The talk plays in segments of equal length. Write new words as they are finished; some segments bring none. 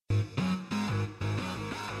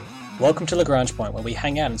Welcome to Lagrange Point, where we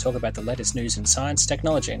hang out and talk about the latest news in science,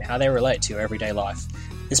 technology, and how they relate to your everyday life.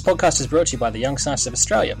 This podcast is brought to you by the Young Scientists of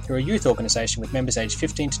Australia, who are a youth organisation with members aged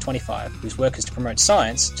 15 to 25, whose work is to promote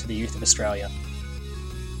science to the youth of Australia.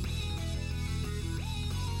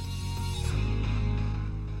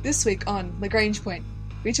 This week on Lagrange Point,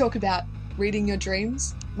 we talk about reading your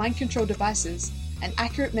dreams, mind control devices, and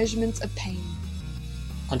accurate measurements of pain.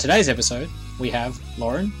 On today's episode, we have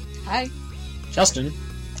Lauren. Hi. Justin.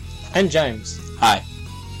 And James. Hi.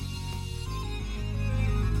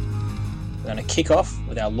 We're going to kick off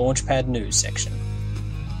with our Launchpad News section.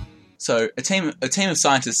 So, a team of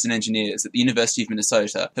scientists and engineers at the University of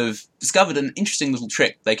Minnesota have discovered an interesting little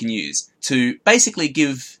trick they can use to basically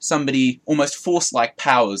give somebody almost force-like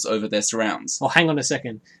powers over their surrounds. Oh, hang on a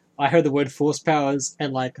second. I heard the word force powers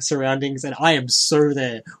and surroundings, and I am so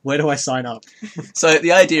there. Where do I sign up? So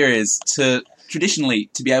the idea is traditionally,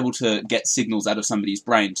 to be able to get signals out of somebody's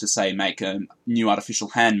brain to, say, make a new artificial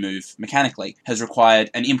hand move mechanically, has required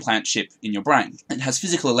an implant chip in your brain. It has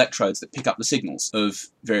physical electrodes that pick up the signals of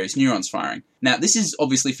various neurons firing. Now, this is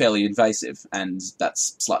obviously fairly invasive, and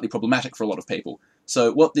that's slightly problematic for a lot of people.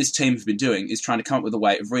 So what this team have been doing is trying to come up with a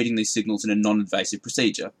way of reading these signals in a non-invasive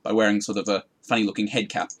procedure by wearing sort of a funny-looking head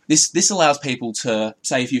cap. This allows people to,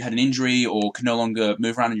 say if you had an injury or can no longer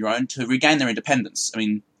move around on your own, to regain their independence. I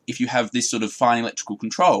mean, if you have this sort of fine electrical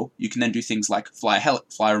control, you can then do things like fly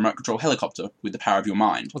a remote control helicopter with the power of your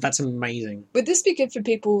mind. Well, that's amazing. Would this be good for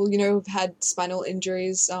people, who've had spinal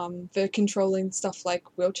injuries, for controlling stuff like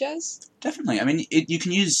wheelchairs? Definitely. I mean, you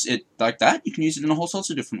can use it like that. You can use it in all sorts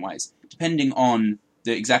of different ways, depending on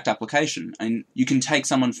the exact application. I mean, you can take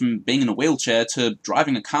someone from being in a wheelchair to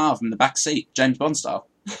driving a car from the back seat, James Bond style.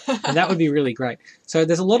 And that would be really great. So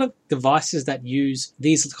there's a lot of devices that use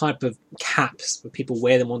these type of caps where people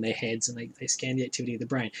wear them on their heads and they scan the activity of the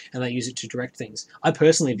brain and they use it to direct things. I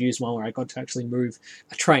personally have used one where I got to actually move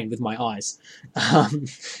a train with my eyes,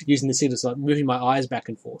 using the signals, like moving my eyes back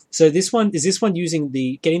and forth. So is this one using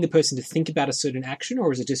getting the person to think about a certain action,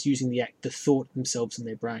 or is it just using the thought themselves in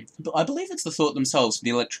their brain? But I believe it's the thought themselves for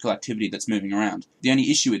the electrical activity that's moving around. The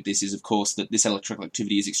only issue with this is, of course, that this electrical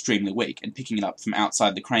activity is extremely weak, and picking it up from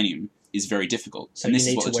outside the cranium is very difficult. So and this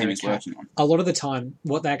is what the team is working on. A lot of the time,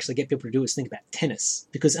 what they actually get people to do is think about tennis,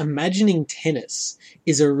 because imagining tennis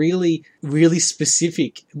is a really, really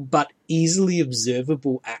specific but easily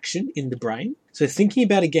observable action in the brain. So thinking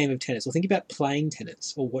about a game of tennis or thinking about playing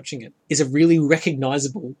tennis or watching it is a really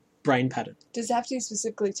recognizable brain pattern. Does it have to be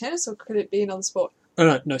specifically tennis, or could it be another sport?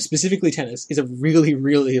 No, specifically tennis is a really,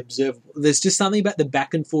 really observable. There's just something about the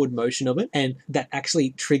back and forward motion of it, and that actually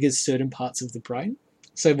triggers certain parts of the brain.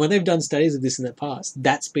 So when they've done studies of this in the past,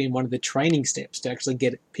 that's been one of the training steps to actually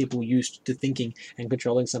get people used to thinking and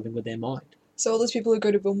controlling something with their mind. So all those people who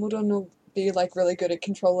go to Wimbledon will be really good at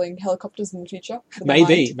controlling helicopters in the future?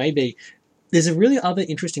 Maybe. There's a really other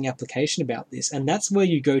interesting application about this, and that's where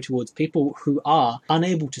you go towards people who are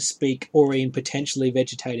unable to speak or in potentially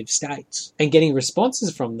vegetative states and getting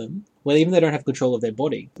responses from them, well, even they don't have control of their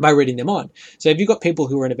body, by reading their mind. So if you've got people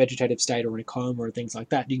who are in a vegetative state or in a coma or things like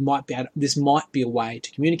that, this might be a way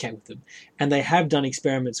to communicate with them. And they have done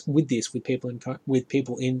experiments with this with people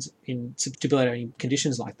in debilitating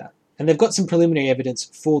conditions like that. And they've got some preliminary evidence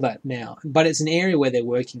for that now, but it's an area where they're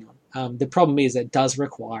working on. The problem is that it does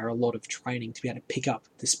require a lot of training to be able to pick up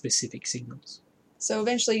the specific signals. So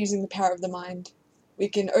eventually, using the power of the mind, we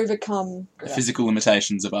can overcome the physical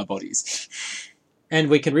limitations of our bodies. And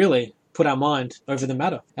we can really put our mind over the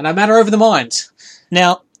matter, and our matter over the mind.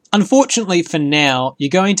 Now, unfortunately for now, you're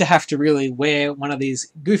going to have to really wear one of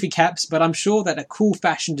these goofy caps, but I'm sure that a cool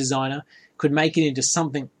fashion designer could make it into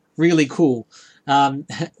something really cool.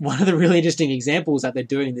 One of the really interesting examples that they're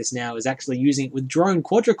doing this now is actually using it with drone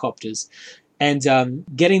quadricopters and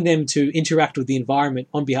getting them to interact with the environment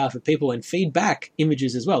on behalf of people and feed back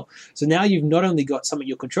images as well. So now you've not only got something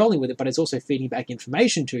you're controlling with it, but it's also feeding back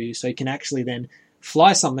information to you, so you can actually then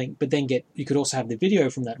fly something, but then you could also have the video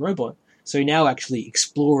from that robot. So you're now actually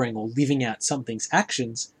exploring or living out something's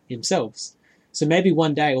actions themselves. So maybe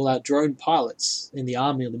one day all our drone pilots in the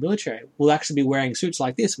army or the military will actually be wearing suits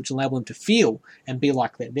like this, which will enable them to feel and be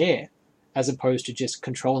like they're there, as opposed to just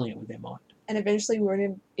controlling it with their mind. And eventually we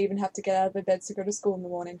won't even have to get out of their beds to go to school in the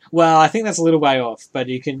morning. Well, I think that's a little way off, but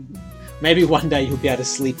maybe one day you'll be able to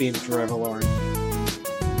sleep in forever, Lauren.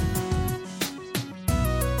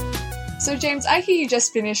 So James, I hear you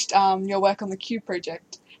just finished your work on the Q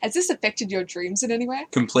project. Has this affected your dreams in any way?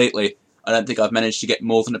 Completely. I don't think I've managed to get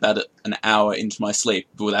more than about an hour into my sleep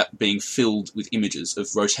without being filled with images of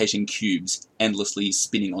rotating cubes endlessly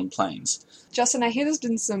spinning on planes. Justin, I hear there's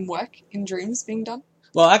been some work in dreams being done.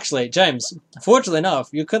 Well, actually, James, fortunately enough,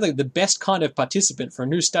 you're clearly the best kind of participant for a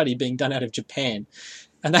new study being done out of Japan.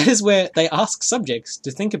 And that is where they ask subjects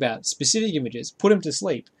to think about specific images, put them to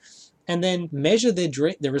sleep, and then measure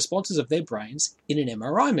the responses of their brains in an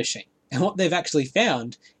MRI machine. And what they've actually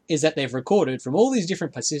found is that they've recorded from all these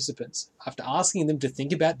different participants, after asking them to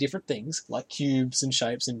think about different things, like cubes and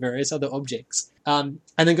shapes and various other objects, and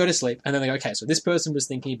then go to sleep. And then they go, okay, so this person was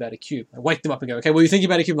thinking about a cube. I wake them up and go, okay, well, you thinking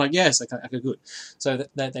about a cube? I'm like, yes, okay, good. So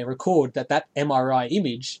that they record that MRI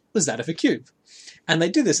image was that of a cube. And they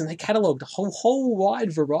do this, and they catalogued a whole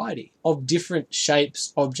wide variety of different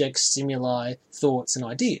shapes, objects, stimuli, thoughts, and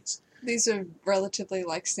ideas. These are relatively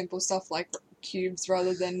simple stuff like cubes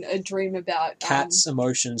rather than a dream about Cats,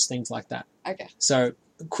 emotions, things like that. Okay. So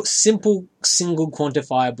simple, single,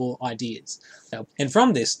 quantifiable ideas. And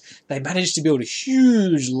from this, they managed to build a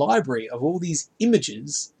huge library of all these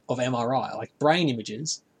images of MRI, like brain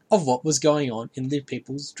images, of what was going on in the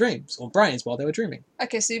people's dreams or brains while they were dreaming.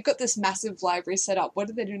 Okay, so you've got this massive library set up. What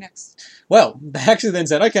did they do next? Well, they actually then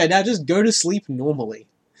said, okay, now just go to sleep normally.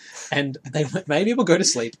 And they made people go to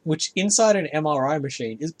sleep, which inside an MRI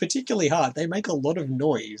machine is particularly hard. They make a lot of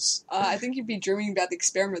noise. I think you'd be dreaming about the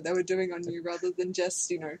experiment they were doing on you rather than just,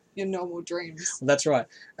 your normal dreams. Well, that's right.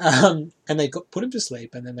 And they put them to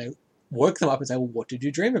sleep, and then they woke them up and said, well, what did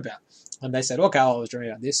you dream about? And they said, okay, I was dreaming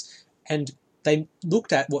about this. And they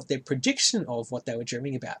looked at what their prediction of what they were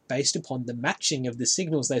dreaming about based upon the matching of the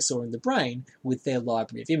signals they saw in the brain with their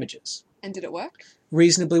library of images. And did it work?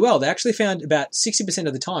 Reasonably well. They actually found about 60%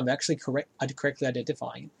 of the time they're actually correctly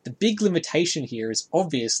identifying. The big limitation here is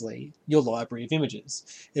obviously your library of images.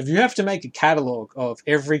 If you have to make a catalogue of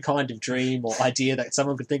every kind of dream or idea that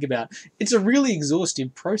someone could think about, it's a really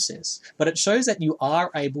exhaustive process, but it shows that you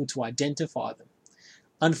are able to identify them.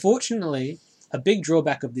 Unfortunately, a big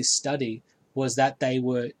drawback of this study was that they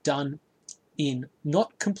were done in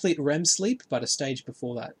not complete REM sleep, but a stage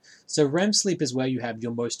before that. So REM sleep is where you have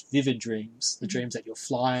your most vivid dreams, the dreams that you're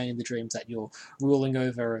flying, the dreams that you're ruling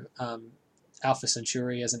over Alpha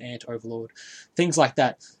Centauri as an ant overlord, things like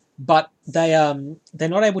that. But they're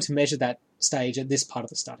not able to measure that stage at this part of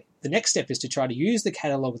the study. The next step is to try to use the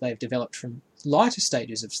catalogue they've developed from lighter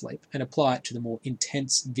stages of sleep and apply it to the more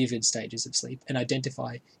intense, vivid stages of sleep and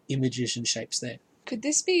identify images and shapes there. Could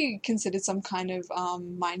this be considered some kind of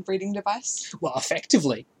mind-reading device? Well,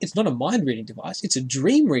 effectively, it's not a mind-reading device, it's a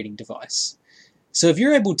dream-reading device. So if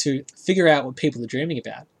you're able to figure out what people are dreaming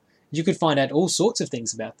about, you could find out all sorts of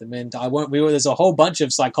things about them. And there's a whole bunch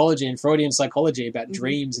of psychology and Freudian psychology about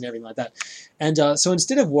dreams and everything like that. And so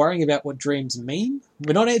instead of worrying about what dreams mean,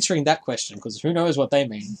 we're not answering that question because who knows what they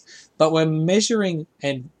mean, but we're measuring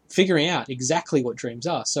and figuring out exactly what dreams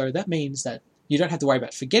are. So that means that you don't have to worry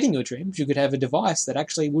about forgetting your dreams. You could have a device that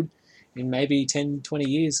actually would, in maybe 10, 20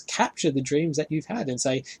 years, capture the dreams that you've had and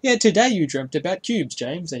say, yeah, today you dreamt about cubes,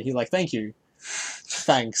 James. And you're like, thank you.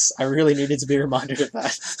 Thanks. I really needed to be reminded of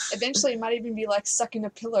that. Eventually, it might even be stuck in a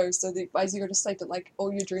pillow so that as you go to sleep, that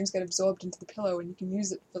all your dreams get absorbed into the pillow and you can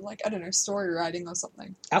use it for, story writing or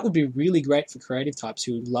something. That would be really great for creative types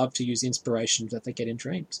who love to use inspiration that they get in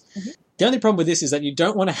dreams. Mm-hmm. The only problem with this is that you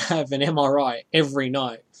don't want to have an MRI every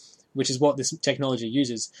night, which is what this technology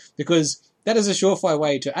uses, because that is a surefire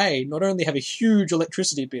way to A, not only have a huge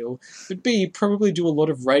electricity bill, but B, probably do a lot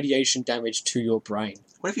of radiation damage to your brain.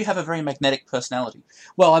 What if you have a very magnetic personality?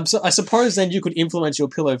 Well, I suppose then you could influence your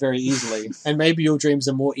pillow very easily, and maybe your dreams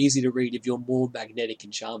are more easy to read if you're more magnetic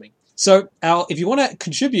and charming. So, if you want to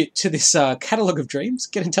contribute to this catalogue of dreams,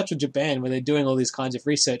 get in touch with Japan, where they're doing all these kinds of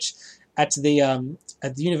research at the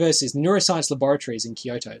university's neuroscience laboratories in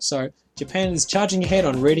Kyoto. So, Japan is charging ahead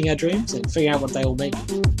on reading our dreams and figuring out what they all mean.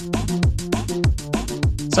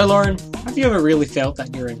 So, Lauren, have you ever really felt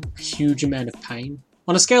that you're in a huge amount of pain?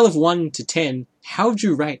 On a scale of 1 to 10, how would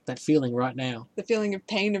you rate that feeling right now? The feeling of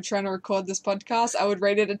pain of trying to record this podcast, I would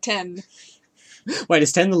rate it a 10. Wait,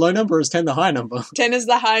 is 10 the low number or is 10 the high number? 10 is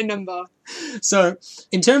the high number. So,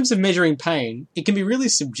 in terms of measuring pain, it can be really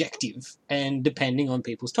subjective and depending on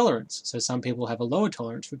people's tolerance. So some people have a lower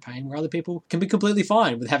tolerance for pain, where other people can be completely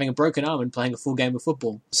fine with having a broken arm and playing a full game of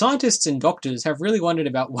football. Scientists and doctors have really wondered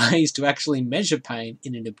about ways to actually measure pain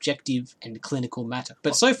in an objective and clinical manner.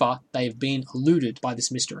 But so far, they've been eluded by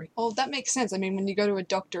this mystery. Well, that makes sense. I mean, when you go to a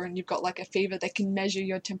doctor and you've got a fever, they can measure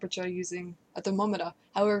your temperature using a thermometer.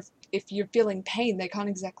 However, if you're feeling pain, they can't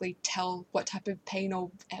exactly tell what type of pain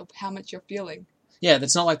or how much you're feeling. Yeah,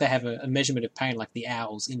 it's not like they have a measurement of pain like the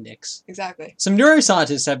Owl's index. Exactly. Some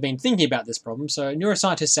neuroscientists have been thinking about this problem. So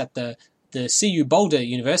neuroscientists at the CU Boulder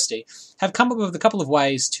University have come up with a couple of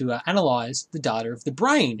ways to analyse the data of the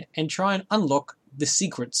brain and try and unlock the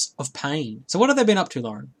secrets of pain. So what have they been up to,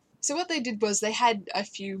 Lauren? So what they did was they had a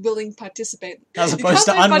few willing participants. As opposed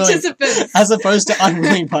to unwilling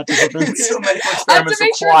participants. Still medical experiments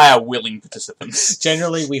require willing participants.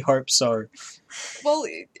 Generally, we hope so. Well,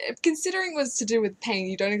 considering what's to do with pain,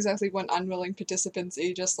 you don't exactly want unwilling participants that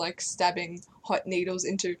you're just like stabbing hot needles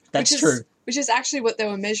into. That's true. Which is actually what they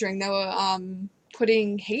were measuring. They were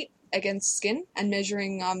putting heat against skin and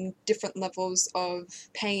measuring different levels of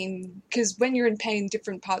pain. Because when you're in pain,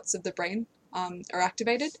 different parts of the brain are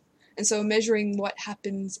activated. And so measuring what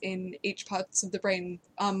happens in each parts of the brain,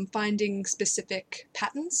 finding specific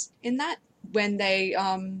patterns in that when they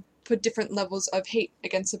put different levels of heat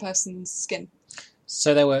against a person's skin.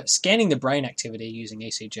 So they were scanning the brain activity using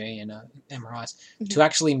ECG and MRIs to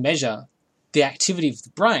actually measure the activity of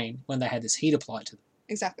the brain when they had this heat applied to them.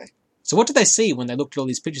 Exactly. So what did they see when they looked at all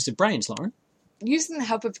these pictures of brains, Lauren? Using the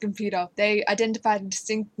help of a computer, they identified a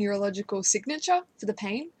distinct neurological signature for the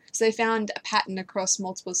pain. So they found a pattern across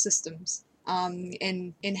multiple systems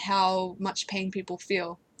in how much pain people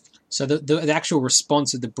feel. So the actual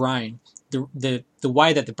response of the brain, the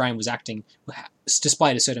way that the brain was acting,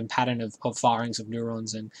 displayed a certain pattern of firings of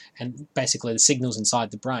neurons and basically the signals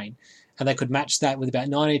inside the brain. And they could match that with about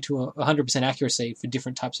 90 to 100% accuracy for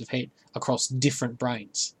different types of heat across different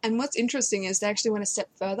brains. And what's interesting is they actually went a step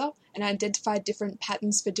further and identified different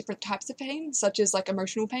patterns for different types of pain, such as like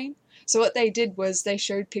emotional pain. So what they did was they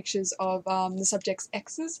showed pictures of the subject's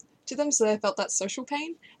exes to them, so they felt that social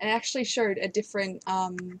pain, and it actually showed a different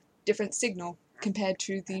signal compared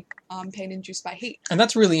to the pain induced by heat. And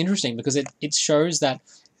that's really interesting because it shows that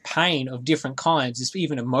pain of different kinds,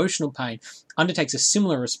 even emotional pain, undertakes a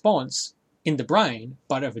similar response in the brain,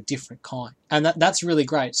 but of a different kind. And that's really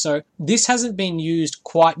great. So this hasn't been used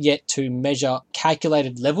quite yet to measure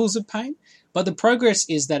calculated levels of pain, but the progress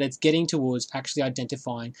is that it's getting towards actually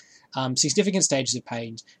identifying significant stages of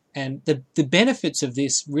pain. And the benefits of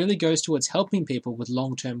this really goes towards helping people with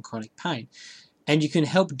long-term chronic pain. And you can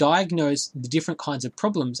help diagnose the different kinds of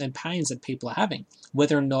problems and pains that people are having,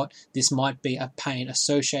 whether or not this might be a pain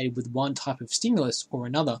associated with one type of stimulus or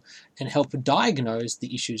another, and help diagnose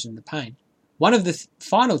the issues in the pain. One of the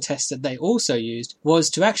final tests that they also used was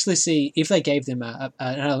to actually see if they gave them an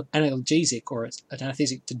analgesic or an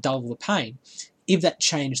anesthetic to dull the pain, if that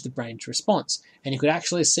changed the brain's response. And you could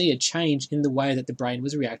actually see a change in the way that the brain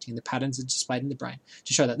was reacting, the patterns that displayed in the brain,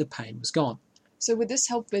 to show that the pain was gone. So would this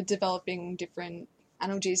help with developing different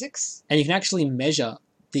analgesics? And you can actually measure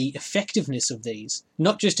the effectiveness of these,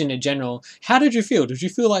 not just in a general, how did you feel? Did you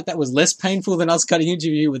feel like that was less painful than us cutting into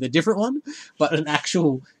you with a different one? But an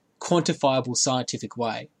actual quantifiable scientific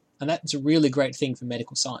way. And that's a really great thing for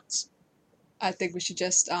medical science. I think we should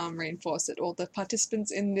just reinforce that all the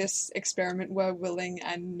participants in this experiment were willing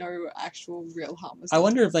and no actual real harm was done. I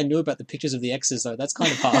wonder if they knew about the pictures of the X's, though. That's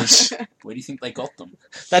kind of harsh. Where do you think they got them?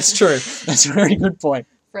 That's true. That's a very good point.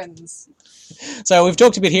 Friends. So we've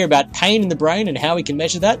talked a bit here about pain in the brain and how we can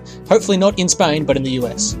measure that. Hopefully not in Spain, but in the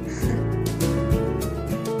US.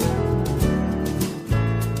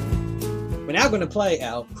 We're now going to play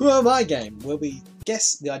our Who Am I game, where we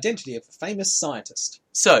guess the identity of a famous scientist.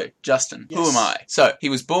 So, Justin, Yes. who am I? So, he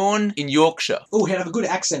was born in Yorkshire. Oh, he'd have a good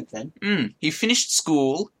accent then. He finished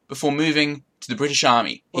school before moving to the British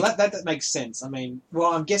Army. Well, that makes sense. I mean,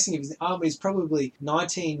 I'm guessing if his army is probably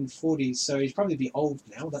 1940s, so he'd probably be old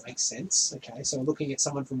now. That makes sense. Okay, so we're looking at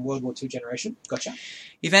someone from World War II generation. Gotcha.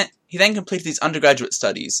 He then completed his undergraduate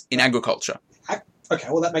studies in agriculture. Okay,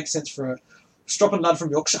 well, that makes sense for a stropping lad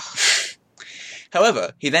from Yorkshire.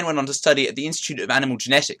 However, he then went on to study at the Institute of Animal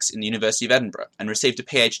Genetics in the University of Edinburgh and received a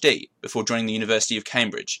PhD before joining the University of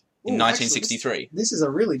Cambridge in 1963. Actually, this is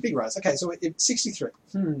a really big rise. Okay, so it's 63.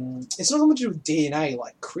 It's not something to do with DNA,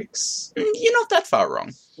 like Crick's. You're not that far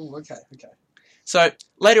wrong. Oh, okay. So,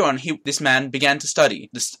 later on, this man began to study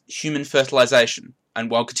this human fertilisation,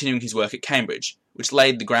 and while continuing his work at Cambridge, which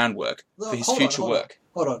laid the groundwork for his future work.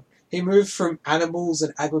 Hold on. He moved from animals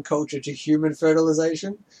and agriculture to human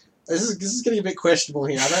fertilisation? This is getting a bit questionable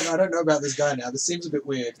here. I don't know about this guy now. This seems a bit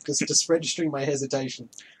weird. Just registering my hesitation.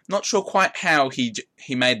 Not sure quite how he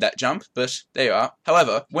made that jump, but there you are.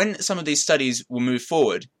 However, when some of these studies will move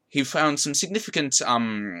forward, he found some significant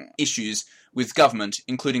issues with government,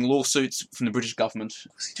 including lawsuits from the British government.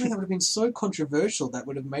 Was he doing that? Would have been so controversial that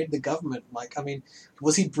would have made the government,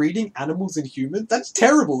 was he breeding animals and humans? That's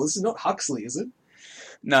terrible. This is not Huxley, is it?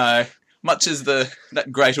 No. Much as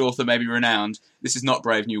that great author may be renowned, this is not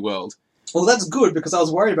Brave New World. Well, that's good, because I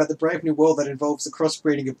was worried about the Brave New World that involves the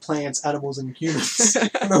crossbreeding of plants, animals, and humans.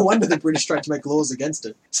 No wonder the British tried to make laws against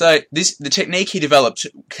it. So, the technique he developed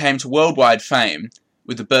came to worldwide fame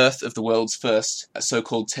with the birth of the world's first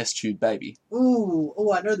so-called test tube baby.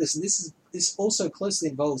 Ooh, I know this, and this is this also closely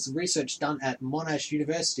involves the research done at Monash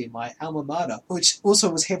University, my alma mater, which also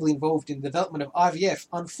was heavily involved in the development of IVF.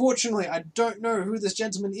 Unfortunately, I don't know who this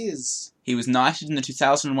gentleman is. He was knighted in the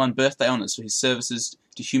 2001 birthday honours for his services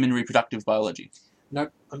to human reproductive biology.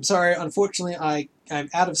 Nope, I'm sorry. Unfortunately, I am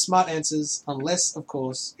out of smart answers, unless, of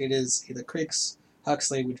course, it is either Crick's,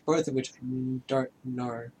 Huxley, both of which I don't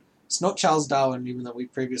know. It's not Charles Darwin, even though we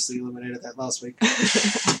previously eliminated that last week.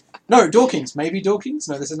 No, Dawkins. Maybe Dawkins?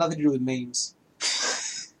 No, this has nothing to do with memes.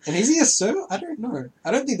 And is he a sir? I don't know.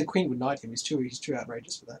 I don't think the Queen would knight him. He's too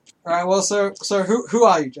outrageous for that. Alright, well, so who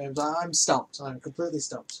are you, James? I'm stumped. I'm completely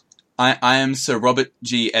stumped. I am Sir Robert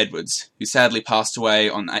G. Edwards, who sadly passed away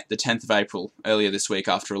on the 10th of April, earlier this week,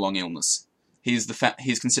 after a long illness. He's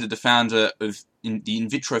considered the founder of the in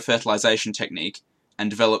vitro fertilization technique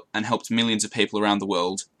and helped millions of people around the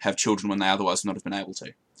world have children when they otherwise would not have been able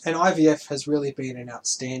to. And IVF has really been an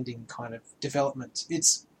outstanding kind of development.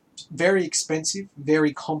 It's very expensive,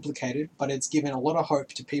 very complicated, but it's given a lot of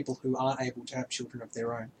hope to people who aren't able to have children of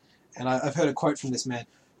their own. And I've heard a quote from this man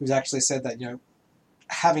who's actually said that,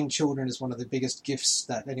 having children is one of the biggest gifts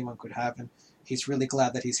that anyone could have, and he's really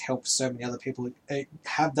glad that he's helped so many other people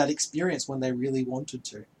have that experience when they really wanted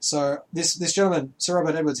to. So this gentleman, Sir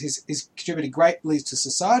Robert Edwards, he's contributed greatly to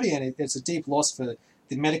society, and it's a deep loss for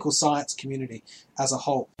the medical science community as a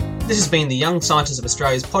whole. This has been the Young Scientists of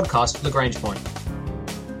Australia's podcast, Lagrange Point.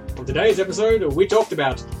 On today's episode, we talked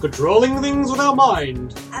about controlling things with our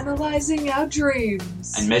mind, Analysing our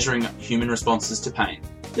dreams, And measuring human responses to pain.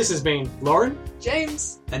 This has been Lauren,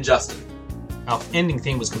 James, And Justin. Our ending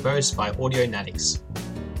theme was composed by Audionatics.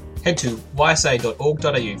 Head to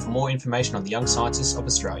ysa.org.au for more information on the Young Scientists of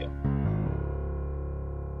Australia.